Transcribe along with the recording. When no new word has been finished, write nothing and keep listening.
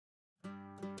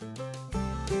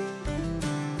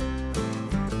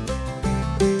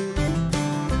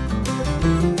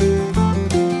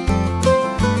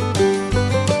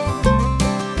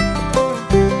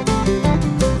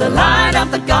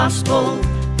gospel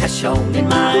has shone in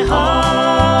my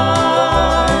heart,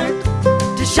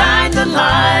 to shine the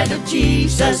light of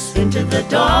Jesus into the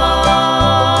dark.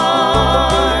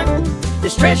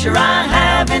 This treasure I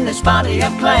have in this body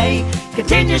of clay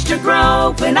continues to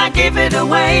grow when I give it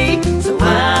away. So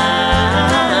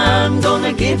I'm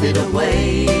gonna give it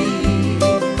away.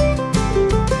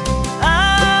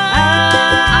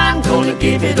 I'm gonna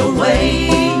give it away.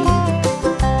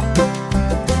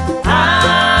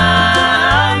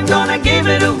 I'm gonna give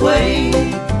it away.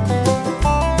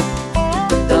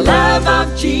 The love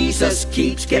of Jesus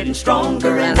keeps getting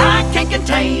stronger, and I can't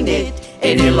contain it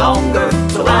any longer.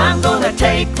 So I'm gonna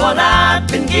take what I've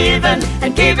been given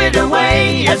and give it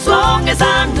away. As long as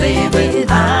I'm living,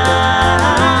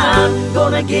 I'm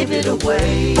gonna give it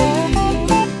away.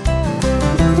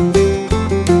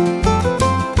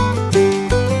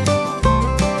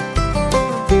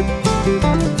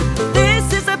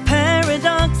 This is a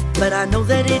paradox, but I know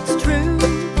that it's true.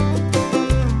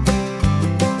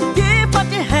 Give what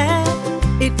you have,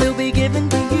 it will be given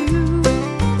to you.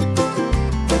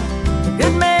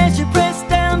 Good measure pressed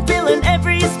down, filling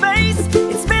every space.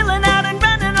 It's spilling out and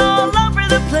running all over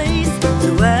the place. So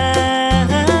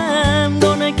I'm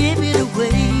gonna give it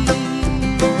away.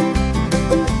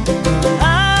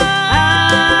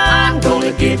 I'm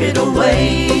gonna give it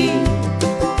away.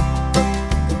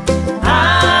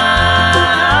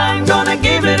 I'm gonna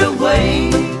give it away.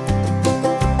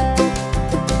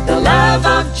 The love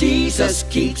of Jesus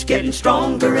keeps getting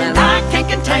stronger, and I can't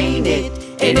contain it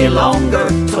any longer.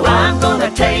 So I'm gonna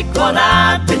take what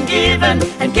I've been given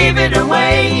and give it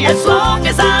away. As long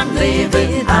as I'm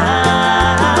living,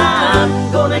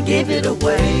 I'm gonna give it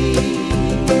away.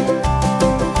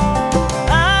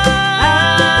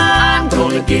 I'm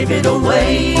gonna give it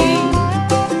away.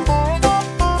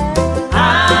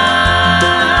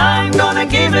 I'm gonna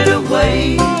give it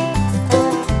away.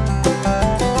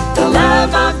 The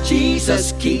love of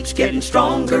Jesus keeps getting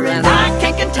stronger, and I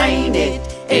can't contain it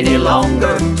any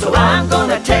longer. So I'm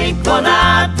gonna take what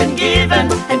I've been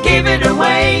given and give it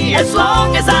away. As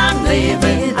long as I'm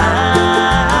living,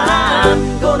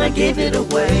 I'm gonna give it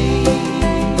away.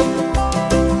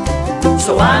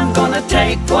 So I'm gonna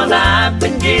take what I've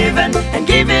been given and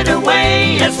give it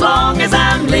away. As long as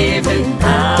I'm living,